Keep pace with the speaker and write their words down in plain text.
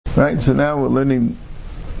Right, so now we're learning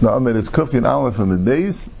the Amid is Kuf Yud Aleph and the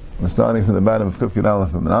days. We're starting from the bottom of Kuf Yud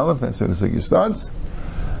Aleph and Aleph. That's where the Sugya starts.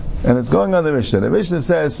 And it's going on the Mishnah. The Mishnah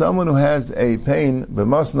says someone who has a pain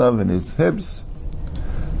b'masnav in his hips,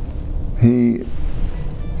 he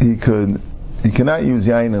cannot use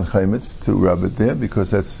yain and chaymitz to rub it there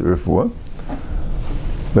because that's refuah.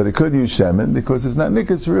 But he could use shemen because it's not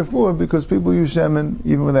niketz refuah, because people use shemen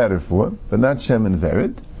even without refuah, but not shemen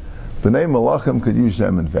vered. B'nei Malachim could use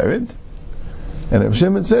shemen vered. And if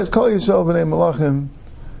Shimon says Kol Yisrael b'nei Malachim,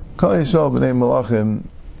 Kol Yisrael b'nei Malachim,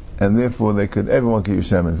 and therefore everyone could use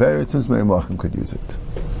shemen vered, since b'nei Malachim could use it.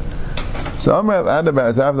 So Amar Rav Ada bar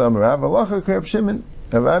Zavda Amar Rav Halacha Reb Shimon.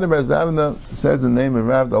 Rav Ada bar Zavda says the name of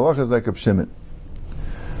Rav, the halacha is like Reb Shimon.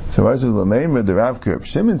 So Rav says L'meimer the Rav Reb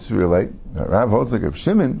Shimon Tzvirelei, Rav holds like Reb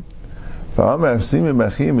Shimon. V'Amar Avsimim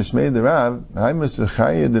B'Achim Mishmei the Rav, Hai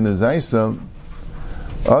Mesachayed in Uzaisa,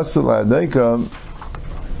 Asal Adeika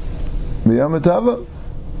B'Yamatava.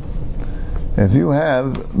 If you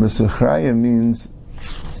have Mesachayed means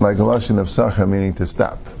like a lashon of sacha, meaning to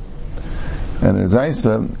stop, and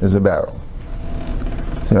Uzaisa is a barrel.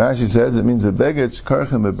 So Rashi says it means a begach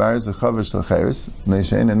karchem bebar zechavish l'cheres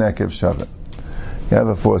neishein enekev shava. You have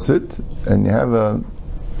a faucet and you have a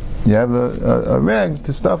rag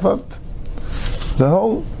to stuff up the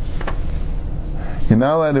hole. You're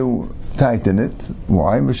not allowed to tighten it.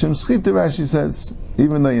 Why? Mishum schita, Rashi says,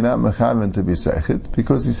 even though you're not mechaven to be sechet,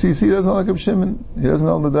 because he doesn't like a Shimon. He doesn't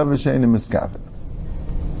hold the davar shein miskaven.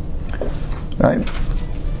 Right?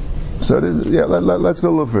 So it is, let's go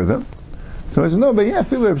a little further. So he says, no, but yeah,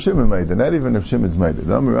 feel Reb Shimon made it, not even Reb Shimon's made it.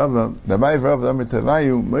 There's a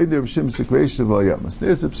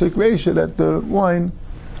psikresha that the wine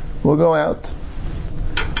will go out.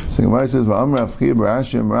 So Gemara says, Rav Chia bar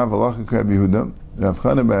Ashi Rav Halacha Reb Yehuda, Rav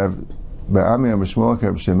Chana bar Ami Amishmolach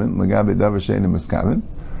Reb Shimon, Lagabi davar shein miskaven,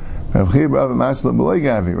 Rav Chia bar Rav Masla B'lei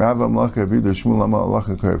Gavi, Rav Amlach Reb Yehuda Shmuel Amal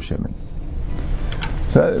Halacha Reb Shimon.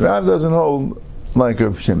 So Rav doesn't hold like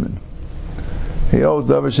Reb Shimon. He holds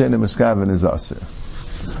davar shein miskaven is aser.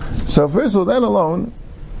 So first of all, that alone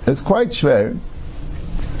is quite shver.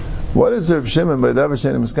 What does Reb Shimon by davar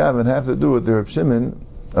shein miskaven have to do with the Reb Shimon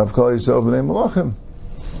of Kol Yisrael b'nei Malachim?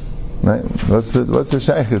 Right? What's the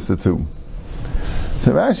shaychus the two?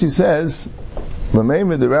 So Rashi says,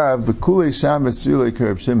 L'meimid the Rav b'kulei Shabbos rilei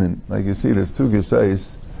Reb Shimon. Like you see, there's two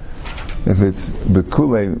gesayis. If it's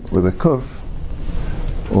b'kulei with a kuf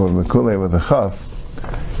or b'kulei with a chaf,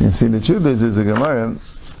 you see, the truth is the Gemara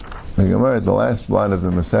at the last blot of the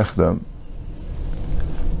Masechta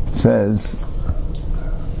says,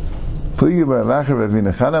 Pligi bar Avacha Rav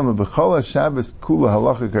Yinachanam b'chol Shabbos kula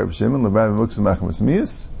halacha Reb Shimon l'Rav Muksa Machmas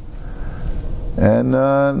Miyas, and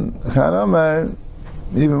Chanamar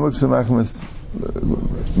even Muksa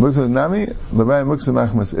Nami l'Rav Muksa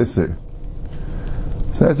Machmas Iser.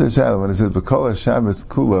 So that's a shadow when it says b'chol Shabbos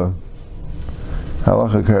kula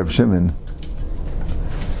halacha Reb Shimon.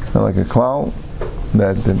 Like a klal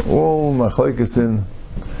that in all machlokes in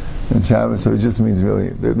Shabbos, so it just means really.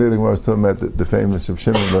 The Gemara was talking about the famous Reb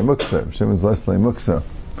Shimon by Muksa. Shimon's less like Muksa,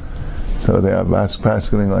 so they are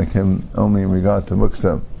paskening like him only in regard to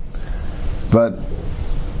Muksa. But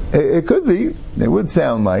it could be. It would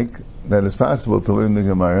sound like that it's possible to learn the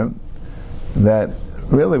Gemara that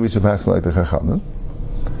really we should pass like the Chachamim,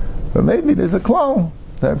 but maybe there's a klal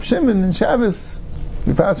that Reb Shimon in Shabbos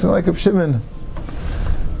we pass like Reb Shimon.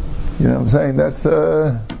 You know what I'm saying? That's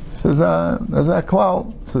a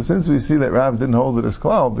klal. So since we see that Rav didn't hold it as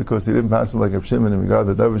klal because he didn't pass it like Reb Shimon in regard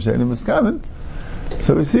to davar shein miskaven,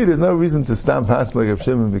 so we see there's no reason to stop passing like Reb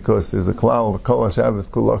Shimon because there's a klal, kol Shabbos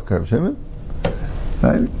kulach Reb Shimon.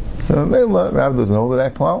 Right? So Rav doesn't hold it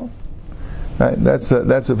that klal. Right? That's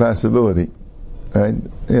a possibility. Right?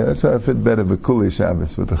 Yeah, that's why I fit better b'kulei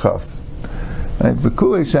Shabbos with the chaf. Right?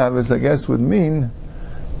 B'kulei Shabbos, I guess, would mean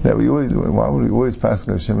that why would we always pass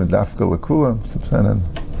Reb Shimon dafka l'kula?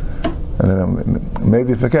 I don't know.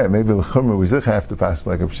 Maybe if okay, maybe l'chumra we still have to pass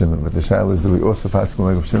like Reb Shimon, but the shaila is that we also pass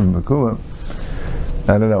like Reb Shimon l'kula.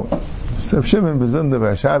 I don't know. So Reb Shimon bezunda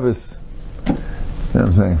by Shabbos. You know what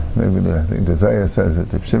I'm saying? Maybe I think the Zayah says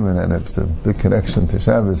that Reb Shimon and it's a big connection to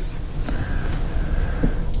Shabbos.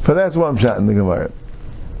 But that's one shot in the Gemara.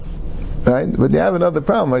 Right? But you have another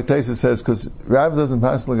problem, like Taisa says, because Rav doesn't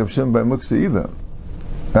pass like Reb Shimon by Muksa either.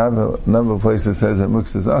 Rav a number of places says that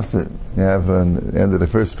Muksa is Aser. You have on the end of the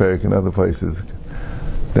first parak in other places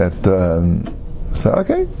that so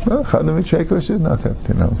okay, well, Chadam Mitzvah should not. You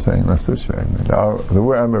know what I'm saying? Not so sure. There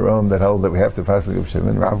were Amirom that held that we have to pass like Reb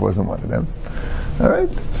Shimon. Rav wasn't one of them. All right,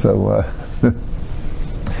 so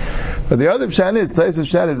but the other pshat is Taisa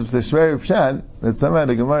pshat is a shver pshat that somehow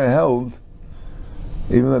the Gemara held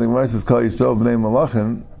even though the Gemara says Kol Yisrael B'nei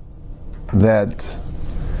Malachim, that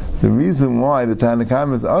the reason why the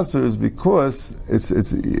Tanakam is Asur is because it's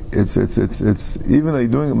even though you're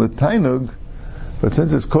doing it with Tainug, but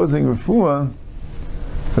since it's causing refuah,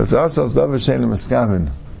 so it's Asur Davar Shein Miskavin.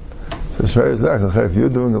 So Shver Zach, if you're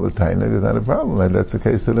doing it with Tainug, it's not a problem. Like, that's the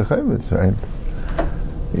case of the Chaymitz, right?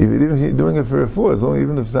 Even if you're doing it for refuah, as long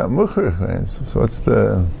even if it's not Mukher, right? So what's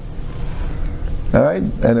the... Alright?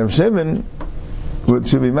 And Rav Shimon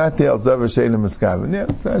should be Mati al Davar Shein Miskavin. Yeah,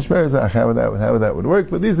 so Shver Zach, how that would work,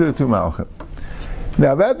 but these are the two Malachim.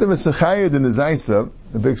 Now about the Mesachayid and the Zaisa,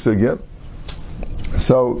 the big sugya.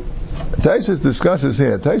 So Taisus discusses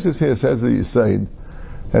here. Taisus here says that you said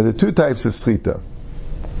that there are two types of schita.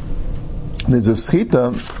 There's a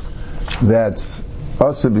schita that's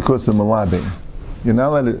also because of malabing. You're not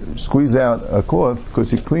allowed to squeeze out a cloth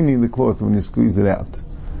because you're cleaning the cloth when you squeeze it out.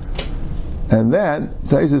 And that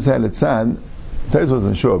Taisus had a tzad. Taisus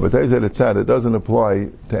wasn't sure, but Taisus had a tzad. It doesn't apply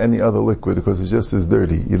to any other liquid because it's just as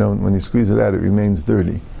dirty. You don't, when you squeeze it out, it remains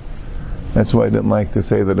dirty. That's why I didn't like to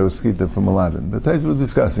say that it was schita from Malabin. But Taisus was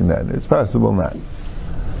discussing that. It's possible not.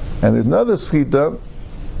 And there's another schita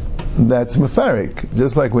that's mefarik.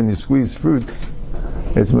 Just like when you squeeze fruits,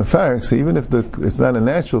 it's mefarik. So even if it's not a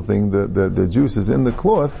natural thing, the juice is in the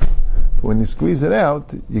cloth. When you squeeze it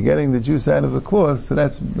out, you're getting the juice out of the cloth. So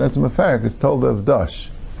that's mefarik. It's told of dash.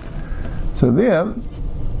 So there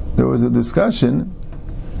was a discussion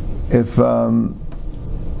if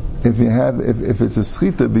it's a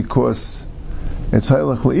schita because it's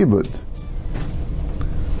haylach leibud.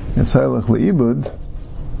 It's haylach leibud.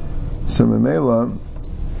 So memela,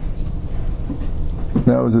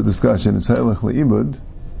 that was a discussion. It's haylach leibud.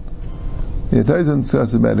 Yeah, Taisus doesn't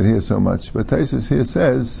discuss about it here so much, but Taisus here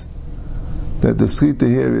says that the schita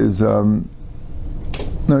here is he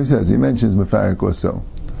mentions mefarik also.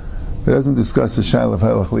 He doesn't discuss the shail of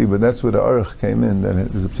halach li, but that's where the aruch came in,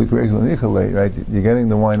 that there's a psikration l'nichalei, right? You're getting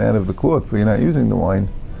the wine out of the cloth, but you're not using the wine,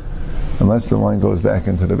 unless the wine goes back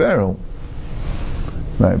into the barrel.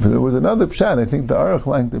 Right, but there was another pshat, I think the aruch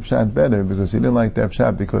liked the pshat better, because he didn't like that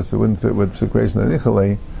pshat because it wouldn't fit with psikration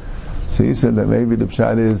l'nichalei. So he said that maybe the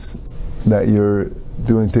pshat is that you're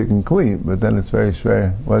doing tikkun kli, but then it's very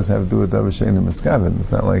shver. What does it have to do with davar shein and miskavin?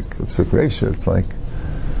 It's not like psikration, it's like,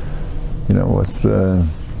 what's the...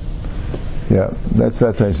 Yeah, that's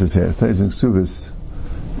that Taisus here. Taisus Ksuvas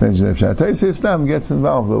mentioned that pshat. Taisus Stam gets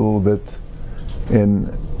involved a little bit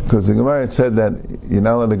because the Gemara said that you're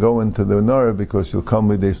not allowed to go into the menorah because you'll come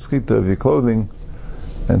with the schita of your clothing,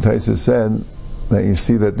 and Taisus said that you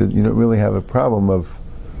see that you don't really have a problem of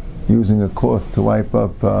using a cloth to wipe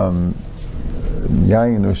up yayin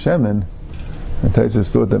or shemen, and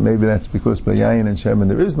Taisus thought that maybe that's because by yayin and shemen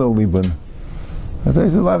there is no libun. I think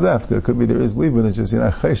it's lav dafka. It could be there is libun, it's just you're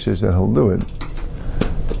not chayshish that he'll do it.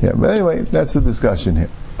 Yeah, but anyway, that's the discussion here.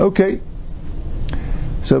 Okay.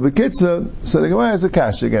 So Bekitza, so the Gemara has a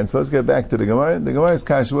kash again. So let's get back to the Gemara. The Gemara's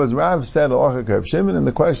kash was Rav said halacha Reb Shimon, and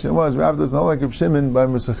the question was Rav doesn't like Reb Shimon by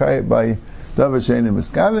Mesachayit by davar shein and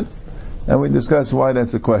miskavin, and we discussed why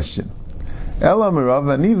that's a question. Ela merav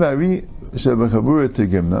ani vari shebachabura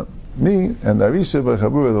tegimna. Me and Ari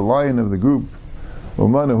shebachabura, the lion of the group.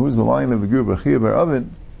 Umana, who's the lion of the group, Achia bar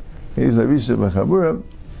Avin, he's Avisha B'Chabura,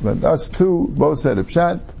 but us two both said a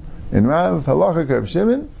pshat, in Rav, halacha Reb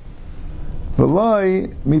Shimon, v'loi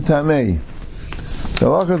mitamei. The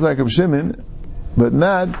halacha is like Reb Shimon, but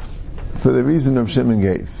not for the reason Reb Shimon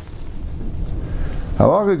gave.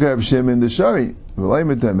 Halacha Reb Shimon, the shari, v'loi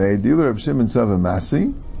mitamei, dealer Reb Shimon sava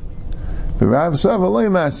masi, v'Rav sava loi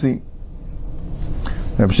masi.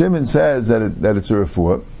 Reb Shimon says that it's a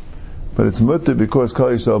refuah, but it's mutter because Kol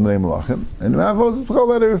Yisrael B'nei Malachim, and Rav holds it's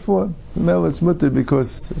called that a refuah. No, it's mutter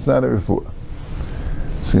because it's not a refuah.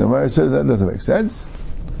 So Gemara says that doesn't make sense.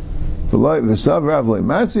 V'sav Rav Loi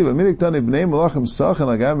Masi, v'minik tani B'nei Malachim Sachan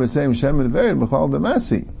Agam V'seim Shemin Vered B'chal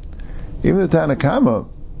B'masi. Even the Tanakama,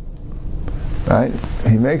 right?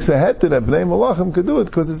 He makes a head to that B'nei Malachim could do it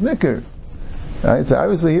because it's nicker. Right? So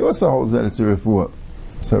obviously he also holds that it's a refuah.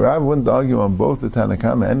 So Rav wouldn't argue on both the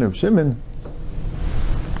Tanakama and Reb Shimon.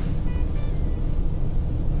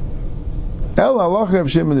 El halacha Reb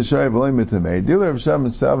Shimon the shari v'loi mitamei. Dealer Reb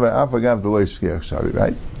Shimon sava afagav the loy shkiach shari.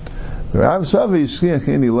 Right? The Rav sava yishkiach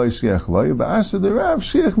ini loy shkiach loy. Ba'asha the Rav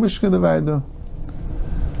shkiach mishkan avaydo.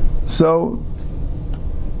 So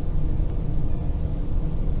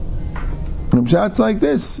the pshat's like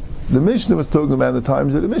this. The Mishnah was talking about the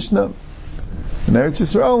times of the Mishnah in Eretz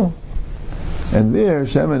Yisrael, and there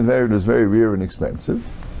shemen vered was very rare and expensive.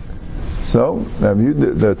 So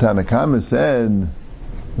the Tanakama said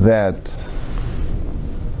that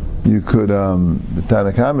you could, the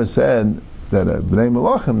Tanakama said Bnei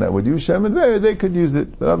Malachim that would use Shem and Ver, they could use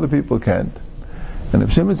it, but other people can't. And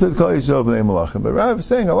if Shimon said, Kol Yisrael Bnei Malachim, but Rav is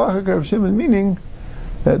saying, Halacha Rav Shimon, meaning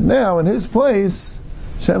that now in his place,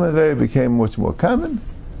 Shem and Ver became much more common,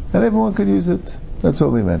 and everyone could use it. That's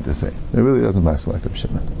all he meant to say. It really doesn't pass like Rav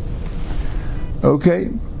Shimon.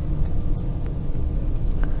 Okay.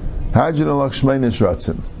 Hajin alach shmeinish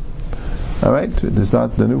ratzim. Alright, this is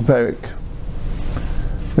not the new parak.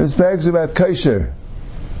 This parak is about kosher.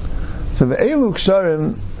 So the elu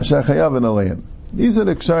ksharim shachayavin aleim. These are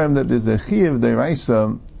the ksharim that is a chiyav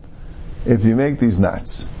deraisa if you make these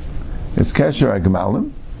knots. It's kasher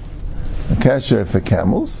agmalim, a kasher for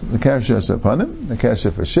camels, the kasher sapanim, the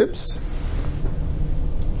kasher for ships.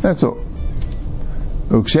 That's all.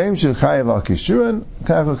 Ukshem shechayav al kishuran,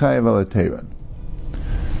 kachu chayav al ateiran.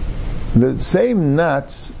 The same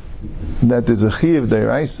knots that is a chiyav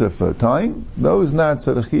deraisa for tying, those knots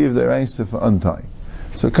are the chiyav deraisa for untying.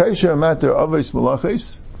 So kasher matter avos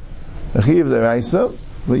malachis, a chiyav deraisa,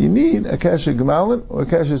 but you need a kasher gmalim or a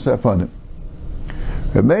kasher sapanim.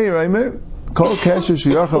 Reb Meir Omer, kol kasher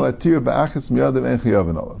sheyachal atir ba'achas miyadav en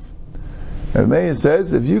chiyavin olav. Reb Meir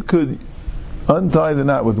says, if you could untie the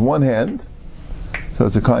knot with one hand, so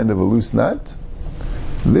it's a kind of a loose knot,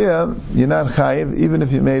 there you're not chayiv, even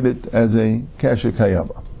if you made it as a kasher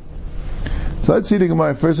kayama. So let's see the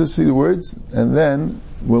Gemara. First let's see the words, and then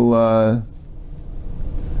we'll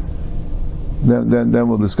then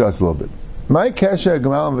we'll discuss a little bit. My kasher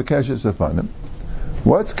gamalim v'kasher safanim.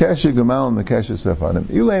 What's kasher gamalim v'kasher safanim?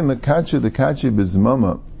 Ilay mekacher the kachi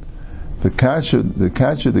bizmama, the kasher the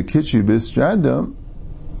kichi bistradam.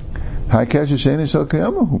 Hi kasher sheini shel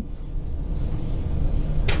kayamahu.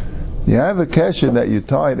 You have a kasher that you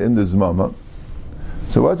tied in the zmama.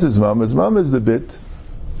 So what's a zmama? Zmama is the bit,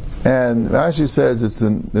 and Rashi says it's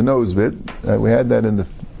in the nose bit. We had that in the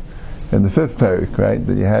fifth parak, right?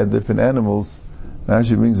 That you had different animals.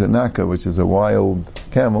 Rashi brings a naka, which is a wild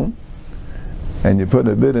camel, and you put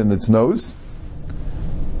a bit in its nose.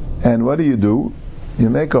 And what do? You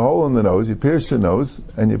make a hole in the nose, you pierce the nose,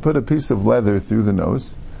 and you put a piece of leather through the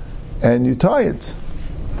nose, and you tie it.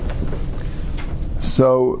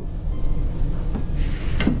 So,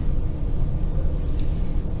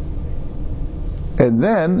 and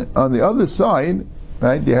then on the other side,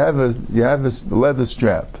 right, you have a leather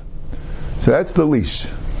strap. So that's the leash.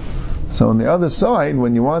 So on the other side,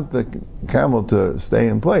 when you want the camel to stay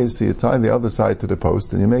in place, so you tie the other side to the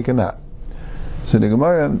post and you make a knot. So the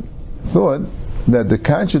Gemara thought that the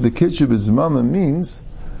kasher, the kitchub bizmama means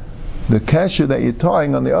the kasher that you're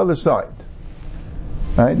tying on the other side.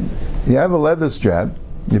 Right? You have a leather strap,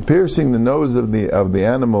 you're piercing the nose of the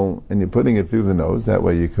animal and you're putting it through the nose, that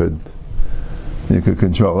way you could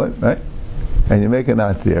control it, right? And you make a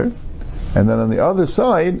knot there. And then on the other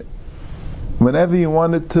side, whenever you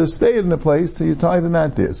want it to stay in a place, so you tie the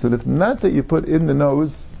knot there. So the knot that you put in the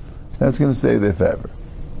nose, that's going to stay there forever.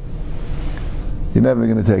 You're never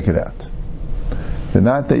going to take it out. The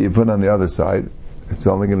knot that you put on the other side, it's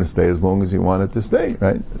only going to stay as long as you want it to stay,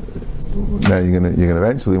 right? Now you're going to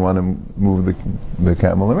eventually want to move the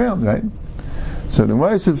camel around, right? So the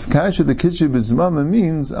Gemara says, kasher the kitchi b'zmama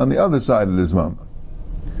means on the other side of the zmama,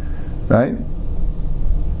 right?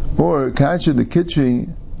 Or kasher the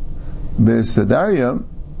kitchi b'sadaria,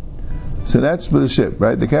 so that's for the ship,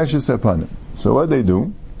 right? The kasher sapanim. So what they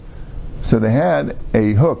do? So they had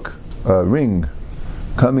a hook, a ring,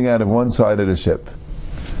 coming out of one side of the ship,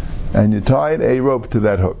 and you tied a rope to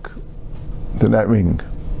that hook, to that ring,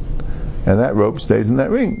 and that rope stays in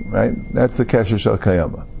that ring, right? That's the kasher shel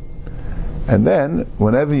kayama. And then,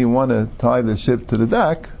 whenever you want to tie the ship to the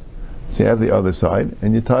dock, so you have the other side,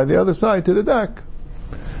 and you tie the other side to the dock.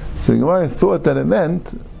 So the Gemara thought that it meant,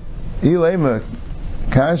 Ilema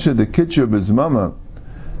kasher the kitcher b'zmama,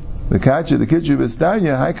 the kasher the kitcher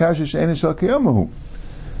b'stanya, hai kasher she'ena shel kiyamahu.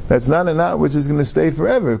 That's not a knot which is going to stay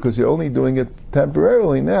forever, because you're only doing it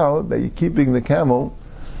temporarily now, that you're keeping the camel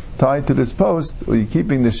tied to this post, or you're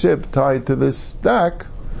keeping the ship tied to this dock,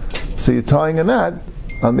 so you're tying a knot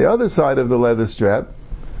on the other side of the leather strap.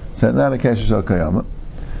 So that's not a kasher shel kayama.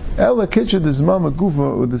 Ela kitcher the zmama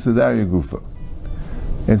gufa or the sadaria gufa.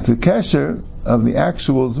 It's the kasher of the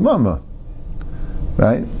actual zmama,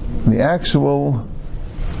 right? The actual,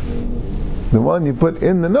 the one you put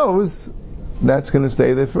in the nose, that's going to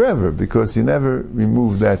stay there forever, because you never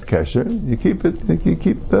remove that kasher. You keep it, you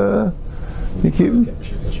keep part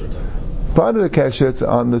of the kasher that's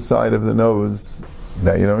on the side of the nose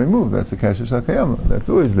that you don't remove. That's a kasher shel kayama. That's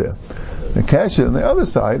always there. The kasher on the other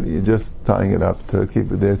side, you're just tying it up to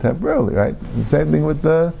keep it there temporarily, right? The same thing with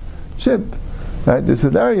the ship, right? The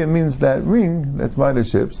sadaria means that ring that's by the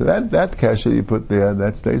ship. So that kasher you put there,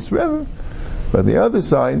 that stays forever. But the other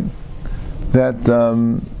side, that,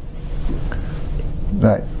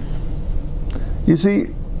 right. You see,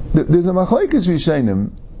 there's a machlekes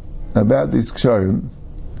rishonim about these ksharim,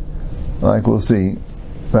 like we'll see,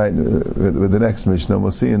 right, with the next Mishnah,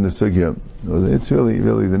 we'll see in the sugya. It's really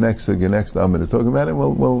the next sugya, next Amid is talking about it.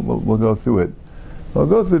 We'll go through it. We'll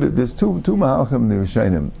go through it. There's two mahalchim in the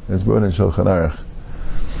rishonim, as brought in Shulchan Aruch.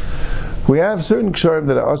 We have certain ksharim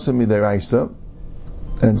that are asur midaraisa,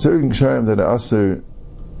 and certain ksharim that are asur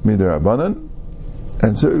midarabanan,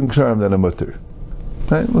 and certain ksharim that are mutter.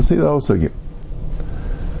 Right? We'll see the whole sugya.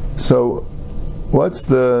 So, what's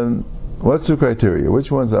the criteria?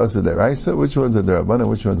 Which ones are asur deraisa? Which ones are derabanan?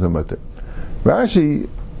 Which ones are mutter? Rashi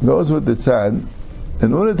goes with the tzad.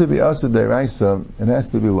 In order to be asur deraisa, it has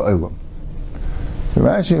to be l'olam. So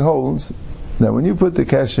Rashi holds that when you put the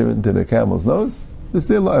kesher into the camel's nose, it's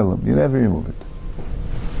still l'olam. You never remove it.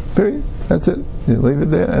 Period. That's it. You leave it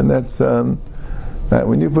there, and that's that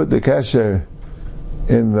when you put the kesher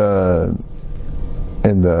in the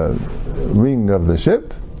ring of the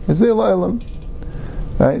ship, it's still l'olam.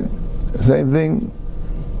 Right? Same thing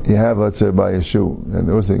you have, let's say, by a shoe, and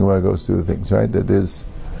the thing where it goes through the things, right? That there's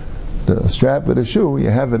the strap of the shoe, you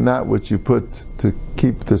have a knot which you put to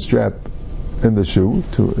keep the strap in the shoe,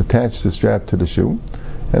 to attach the strap to the shoe,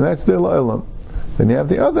 and that's the l'olam. Then you have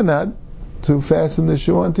the other knot to fasten the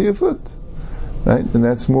shoe onto your foot, right? And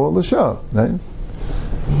that's more l'shah, right?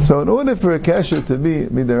 So in order for a kesher to be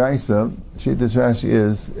midaraisa, Shittas Rashi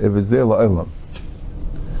is, if it's there l'olam.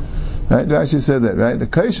 Right? Rashi said that, right? The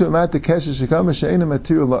kesher mat the kesher shekama she'ena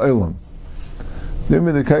matir l'olam.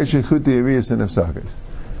 Remember the kesher chuti ariyas and nefsakis.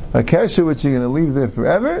 A kesher which you're going to leave there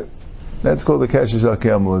forever, that's called the kesher shel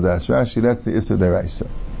ke'am l'das. Rashi, that's the issa deraisa.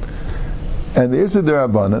 And the issa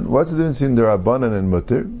derabanan, what's the difference between derabanan and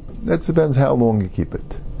mutter? That depends how long you keep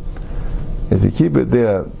it. If you keep it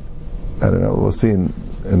there, I don't know, we'll see in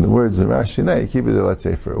the words of Rashi, now you keep it there, let's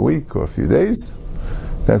say, for a week or a few days,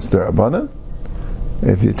 that's derabanan.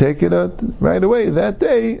 If you take it out right away, that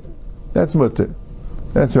day, that's mutter.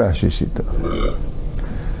 That's Rashi Shita.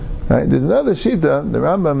 Right? There's another Shita, the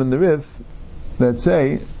Rambam and the Rif, that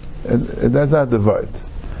say, and that's not the Vart.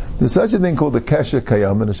 There's such a thing called the Kesher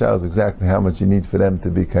Kayama, and the Shah is exactly how much you need for them to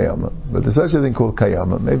be Kayama. But there's such a thing called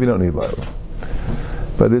Kayama, maybe you don't need Laila.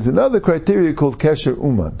 But there's another criteria called Kesher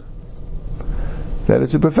Uman. That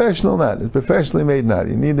it's a professional knot, it's a professionally made knot.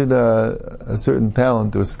 You needed a certain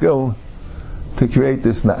talent or skill to create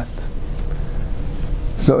this knot.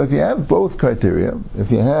 So if you have both criteria,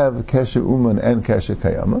 if you have Kesher Uman and Kesher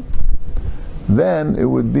Kayama, then it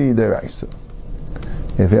would be deraisa.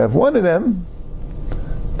 If you have one of them,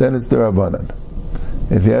 then it's derabanan.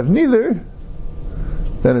 If you have neither,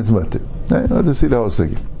 then it's mutter. Right? Let's just see the whole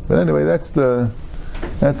sugi. But anyway, that's the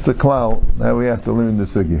klal that we have to learn the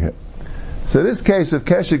sugi here. So this case of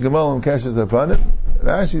Kesher Gemal and Kesher Zapanim,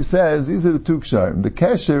 Rashi says these are the two ksharim. The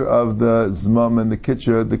kesher of the zmam and the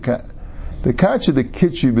kitcher, the kasher the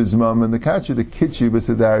kitchi b'zmam and the kasher the kitchi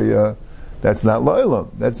b'sedaria. That's not lo'ilam.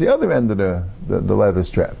 That's the other end of the leather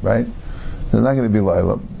strap, right? So it's not going to be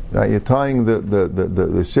lo'ilam. Right? You're tying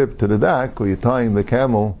the ship to the dock, or you're tying the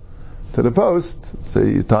camel to the post. So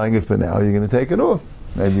you're tying it for now. You're going to take it off.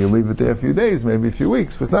 Maybe you leave it there a few days, maybe a few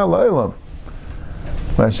weeks. But it's not lo'ilam.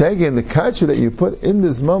 Mashaken, the kasher that you put in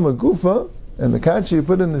this zmam gufa, and the kasher you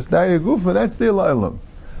put in this daya gufa, that's the lo'ilam.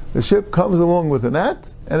 The ship comes along with a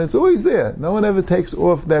knot, and it's always there. No one ever takes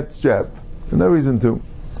off that strap. There's no reason to.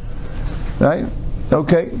 Right?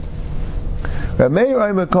 Okay.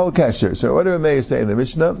 Rameir called kasher. So what do Rameir say in the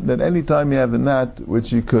Mishnah? That any time you have a knot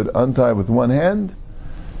which you could untie with one hand,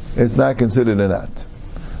 it's not considered a knot.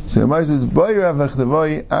 So Rameir says, Boy Rav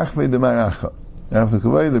Achdavoi Achvei de Mar Acha. Rav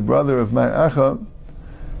Achdavoi, the brother of Mar Acha,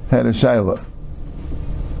 had a shayla.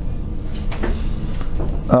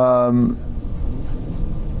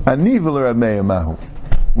 Aniva l'Rameir mahu.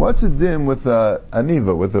 What's a din with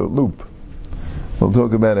aniva, with a loop? We'll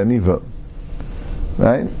talk about aniva.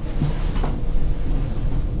 Right?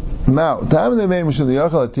 Now, the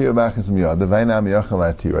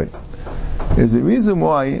is the reason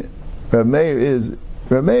why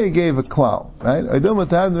Rameir gave a klal, right?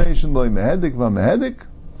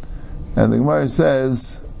 And the Gemara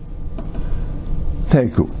says,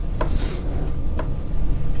 Teku.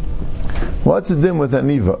 What's the din with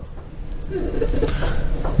aniva?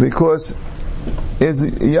 Because is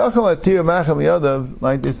yachal atir macham yadav,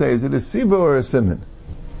 like they say, is it a siba or a siman?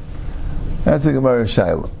 That's a Gemara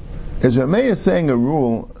Shaila. Is Rameir saying a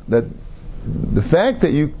rule that the fact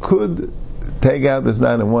that you could take out this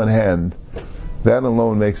knot in one hand, that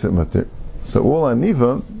alone makes it mutter. So all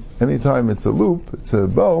aniva, anytime it's a loop, it's a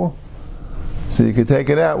bow, so you could take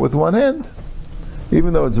it out with one hand.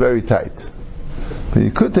 even though it's very tight. But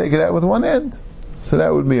you could take it out with one hand, so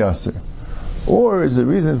that would be asur. Or is the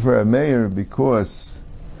reason for a meir because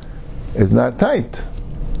it's not tight,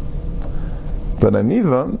 but a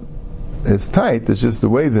niva is tight. It's just the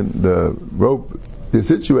way the rope is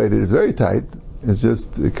situated is very tight. It's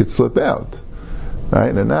just it could slip out,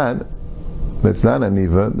 right? And not. It's not a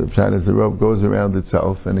niva. The pshat is the rope goes around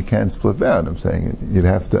itself and it can't slip out. I'm saying you'd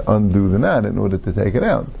have to undo the knot in order to take it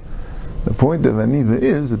out. The point of a niva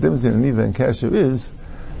is, the difference between a niva and kasher is,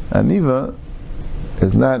 a niva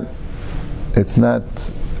is not, it's not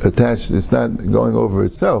attached, it's not going over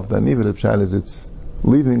itself. The niva, the pshat is it's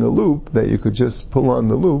leaving a loop that you could just pull on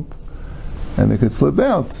the loop and it could slip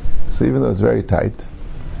out. So even though it's very tight,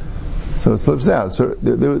 so it slips out. So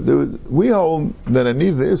we hold that a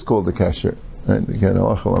niva is called a kasher. Right? Again, we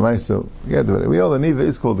hold a niva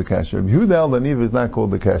is called the kasher. Yehuda, the niva is not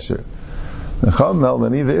called the kasher. The Chacham, the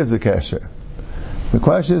niva is a kasher. The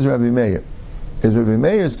question is Rabbi Meir. Is Rabbi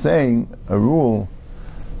Meir saying a rule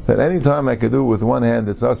that any time I could do it with one hand,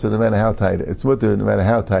 it's also no matter how tight it's mutter, no matter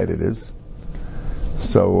how tight it is.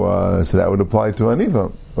 So that would apply to a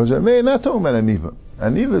niva. Or is Rabbi Meir not talking about a niva? A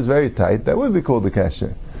niva is very tight. That would be called the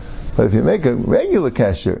kasher. But if you make a regular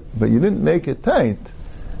kasher, but you didn't make it tight,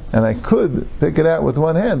 and I could pick it out with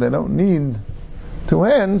one hand, I don't need two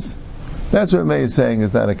hands, that's what Meir is saying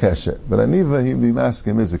is not a kasher. But a niva, he'd be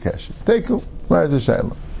masking is a kasher. Take him, where's the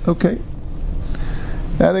shayla? Okay.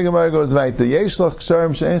 Now the Gemara goes right. The yeshlach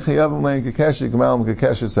ksharim she'en chayavim lein kekasher g'malim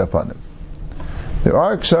kekasher sepanim. There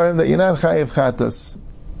are ksharim that you're not chayav chatas,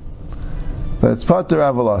 but it's pater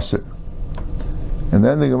aval asher. And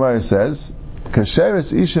then the Gemara says,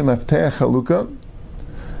 kasheres isha mafteach haluka,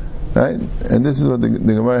 right? And this is what the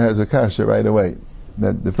Gemara has a kasher right away.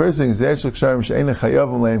 That the first thing is yeshlach ksharim she'en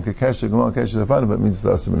chayavim lein kekasher g'malim kekasher sepanim, but it means it's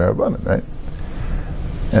also min harabanan, right?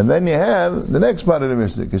 And then you have the next part of the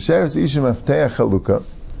Mishnah. Kasheres isha mafteach haluka.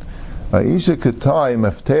 Isha katai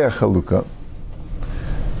mafteach haluka.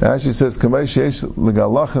 Now she says, Kamay sheesh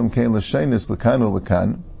legalachem kein l'sheinis l'kanu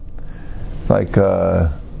l'kan. Like,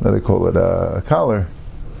 what do they call it, a collar.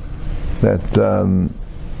 That,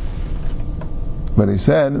 but he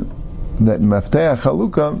said that mafteach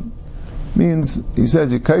haluka means, he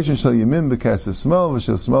says, Yikashin shal yamin b'kasef small,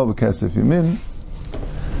 v'shal small b'kasef yamin.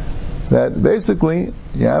 That basically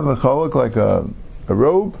you have a chaluk like a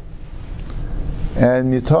robe,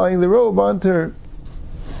 and you're tying the robe onto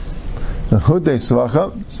the chutei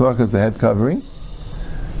svacha. Svacha is the head covering,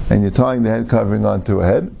 and you're tying the head covering onto a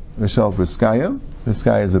head. V'shal briskaya.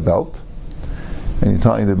 Briskaya is a belt, and you're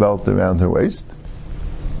tying the belt around her waist.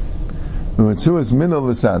 U'mitzu is minol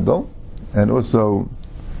v'sandal, and also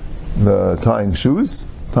the tying shoes,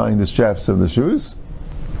 tying the straps of the shoes.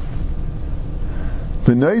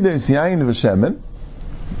 And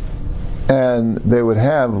they would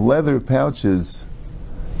have leather pouches,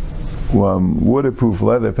 waterproof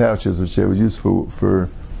leather pouches, which they would use for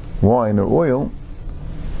wine or oil.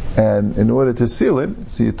 And in order to seal it,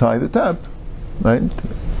 so you tie the top, right?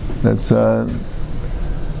 That's so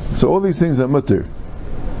all these things are mutter.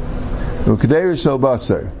 U'kedeir shel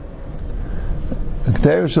basar.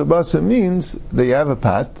 Kedeir shel basar means that you have a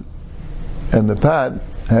pot, and the pot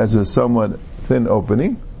has a somewhat thin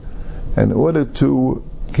opening, and in order to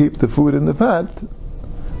keep the food in the pot,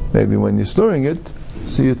 maybe when you're storing it,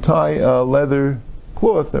 so you tie a leather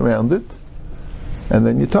cloth around it, and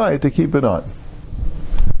then you tie it to keep it on.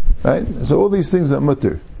 Right? So all these things are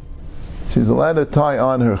mutter. She's allowed to tie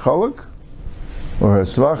on her chaluk, or her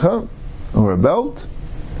svacha, or her belt,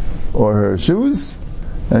 or her shoes,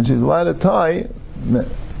 and she's allowed to tie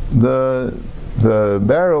the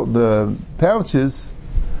barrel, the pouches,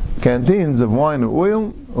 canteens of wine or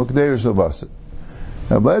oil, or kedeir shel basar.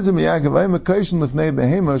 Now, we'll see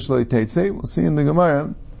in the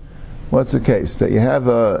Gemara what's the case. That you have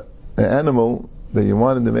an animal that you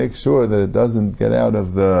wanted to make sure that it doesn't get out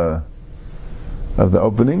of the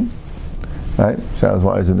opening, right? Shas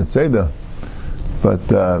why isn't it tzeda?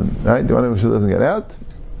 But right, you want to make sure it doesn't get out,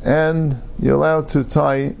 and you're allowed to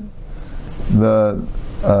tie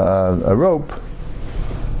a rope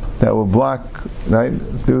that will block, right,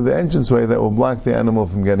 through the entranceway that will block the animal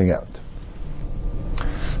from getting out.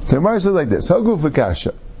 So Gemara says like this: Hagu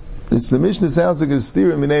v'kasha. This the Mishnah sounds like a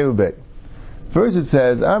steer in Minei Ubei. First it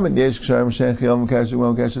says, "Amen yesh ksharim shechi yom kasha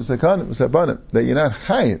yom kasha sapanim." That you're not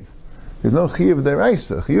chayiv. There's no chayiv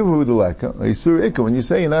deraisa. Chayiv huduleka. Isur ikka. When you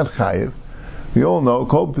say you're not chayiv, we all know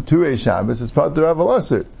called Peturei Shabbos is part of Rav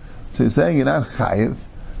Alasser. So you're saying you're not chayiv.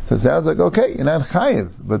 So it sounds like okay, you're not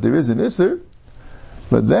chayiv, but there is an isur.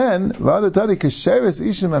 But then, v'adatari kasheres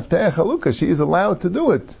isha mafteach haluka. She is allowed to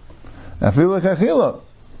do it. Afilu chachila.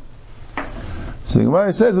 So the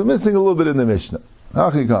Gemara says we're missing a little bit in the Mishnah.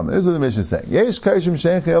 This is what the Mishnah is saying. Yesh kashim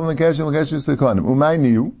shein chayav l'kashim l'kashim l'sekonim. Umay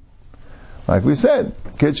niu. Like we said,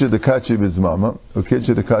 kitcher the kachi b'zmama, or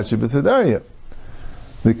kitcher the kachi b'sedaria.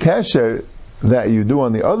 The kasher that you do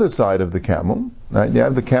on the other side of the camel, right? You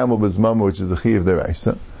have the camel b'zmama, which is a chiv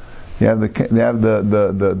deraisa. You have the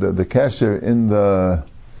kasher in the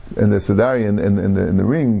sedaria in the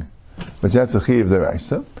ring, which that's a chiv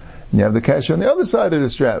deraisa. And you have the kasher on the other side of the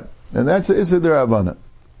strap, and that's a issa derabana.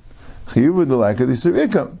 Chiyuv d'laika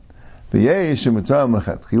d'surikam. V'yesh shemutam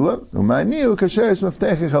l'chatchila, u'ma'niu kasheres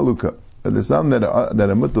maftechi chaluka. There's some that are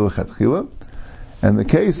mutal l'chatchila, and the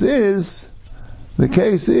case is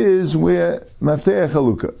where maftechi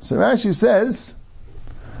chaluka. So Rashi says,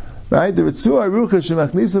 right, the ritzua rucha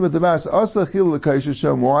shemachnisa b'tabas asa chil l'kaisha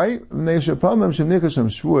shem. Why? V'nei shapamam shem nika shem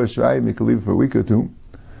shvua shvai mikaliv for a week or two.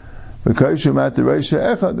 V'kaisha mat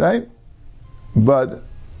d'reisha echad, right? But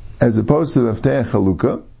as opposed to maftechi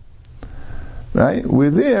chaluka, right?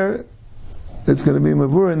 We're there, it's going to be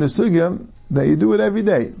mavur in the sugya that you do it every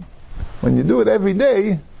day. When you do it every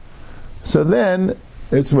day, so then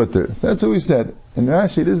it's mutter. So that's what we said. In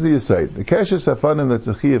Rashi, this is the aside. The kasher safanim that's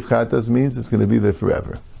a chi of chatas means it's going to be there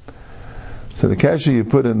forever. So the kasher you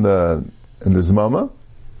put in the zmama,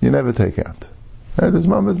 you never take out. And the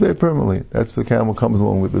zmama is there permanently. That's the camel comes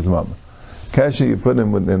along with the zmama. Kasher you put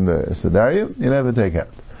in the sedaria, you never take out.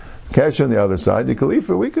 Kasher on the other side, you can leave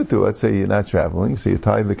for a week or two. Let's say you're not traveling, so you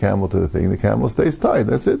tie the camel to the thing. The camel stays tied.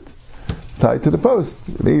 That's it. It's tied to the post.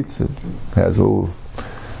 It eats. It has a little.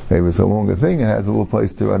 Maybe it's a longer thing. It has a little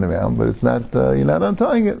place to run around, but it's not. You're not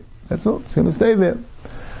untying it. That's all. It's going to stay there.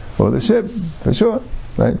 Or the ship, for sure.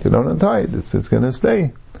 Right? You don't untie it. It's going to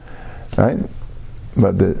stay. Right?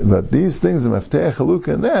 But these things, the mafteh,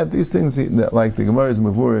 chalukah, and that these things that, like the Gemara's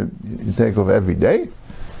mavur, you take off every day.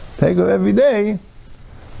 Take off every day.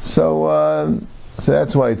 So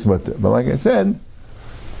that's why it's mutter. But like I said,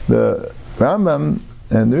 the Rambam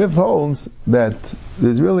and the Rif holds that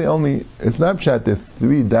there's really only, it's not pshat, there are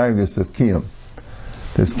three dargos of kiyum.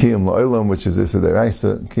 There's kiyum la'olam, which is this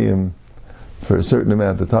deraisa, kiyum for a certain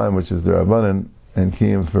amount of time, which is the rabbanan, and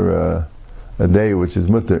kiyum for a day, which is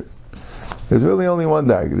mutter. There's really only one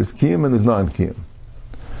darga. There's kiyum and there's non-kiyum.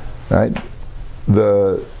 Right?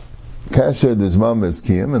 The kasher, there's mama is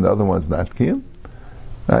kiyum, and the other one's not kiyum.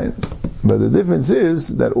 Right? But the difference is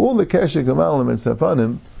that all the kasher kamalim and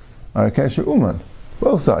sapanim are kasher uman.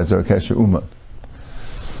 Both sides are kasher uman.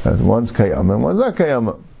 One's kayama and one's not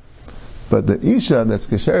kayama. But the isha that's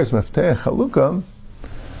kasheres mafteh chalukah,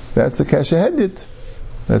 that's a kasher hedit.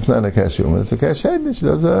 That's not a kasher uman. It's a kasher hedit. She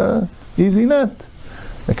does a easy nut.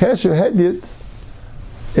 A kasher hedit,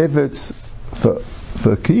 if it's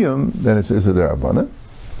for kiyum, then it's Issa D'Rabbanan.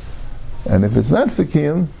 And if it's not for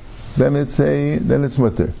kiyum, then it's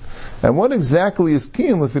mutter. And what exactly is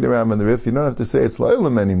kiyum l'fi the Rambam and the Rif? You don't have to say it's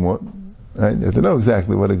la'ilam anymore. Right? You have to know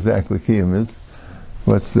exactly what exactly kiyum is.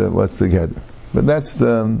 What's the gather? But that's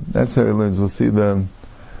how he learns. We'll see the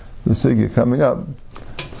sugya coming up.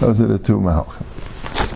 Those are the two mahalchim.